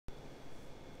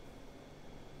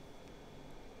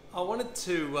I wanted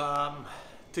to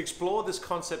explore this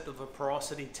concept of a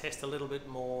porosity test a little bit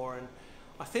more, and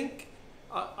I think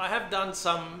I have done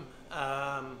some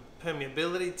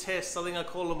permeability tests. I think I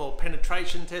call them, or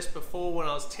penetration tests, before, when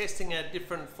I was testing out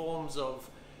different forms of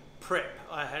prep.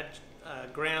 I had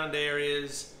ground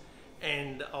areas,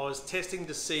 and I was testing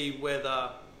to see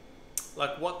whether,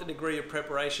 like, what the degree of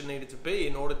preparation needed to be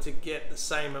in order to get the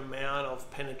same amount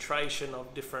of penetration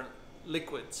of different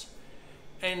liquids.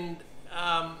 And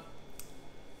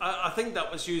I think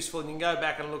that was useful. You can go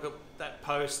back and look at that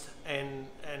post and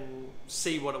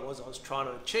see what it was I was trying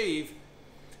to achieve.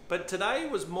 But today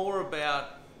was more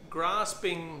about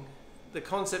grasping the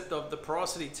concept of the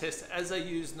porosity test as they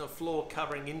use in the floor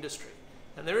covering industry.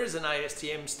 And there is an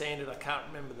ASTM standard. I can't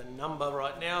remember the number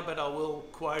right now, but I will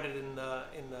quote it in the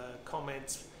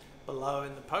comments below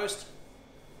in the post.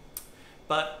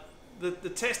 But the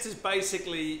test is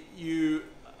basically you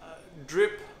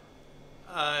drip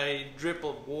a drip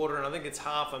of water, and I think it's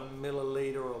 1/2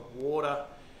 milliliter of water,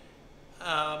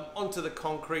 onto the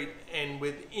concrete, and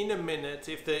within a minute,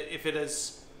 if it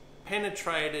has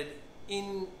penetrated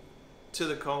into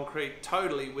the concrete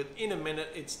totally, within a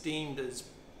minute it's deemed as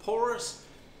porous,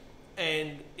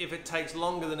 and if it takes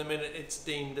longer than a minute it's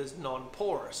deemed as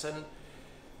non-porous. And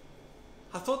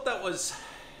I thought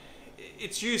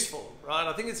it's useful, right?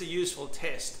 I think it's a useful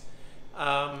test.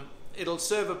 It'll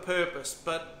serve a purpose,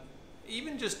 but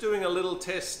even just doing a little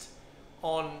test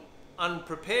on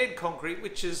unprepared concrete,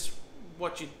 which is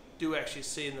what you do actually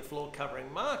see in the floor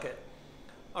covering market,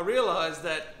 I realized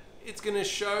that it's going to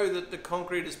show that the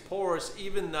concrete is porous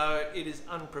even though it is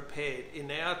unprepared.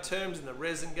 In our terms, in the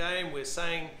resin game, we're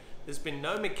saying there's been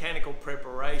no mechanical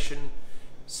preparation,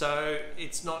 so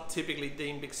it's not typically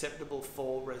deemed acceptable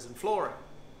for resin flooring.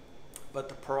 But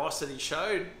the porosity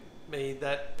showed me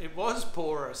that it was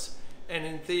porous, and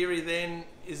in theory then,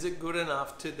 is it good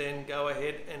enough to then go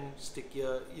ahead and stick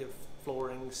your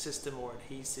flooring system or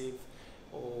adhesive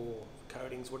or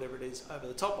coatings, whatever it is, over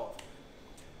the top of?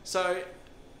 So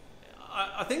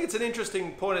I think it's an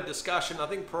interesting point of discussion. I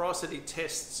think porosity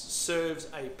tests serves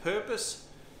a purpose,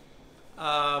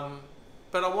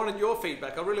 but I wanted your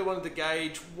feedback. I really wanted to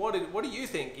gauge what do you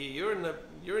think? You're in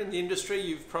the industry.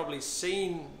 You've probably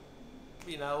seen,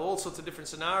 all sorts of different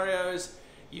scenarios.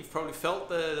 You've probably felt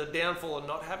the downfall of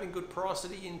not having good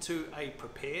porosity into a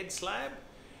prepared slab.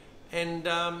 And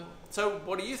so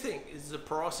what do you think? Is the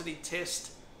porosity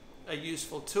test a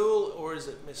useful tool, or is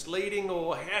it misleading,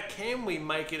 or how can we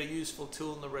make it a useful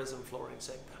tool in the resin flooring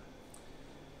sector?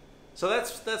 So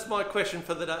that's my question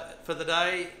for the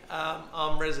day.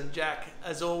 I'm ResinJack.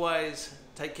 As always,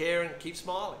 take care and keep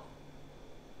smiling.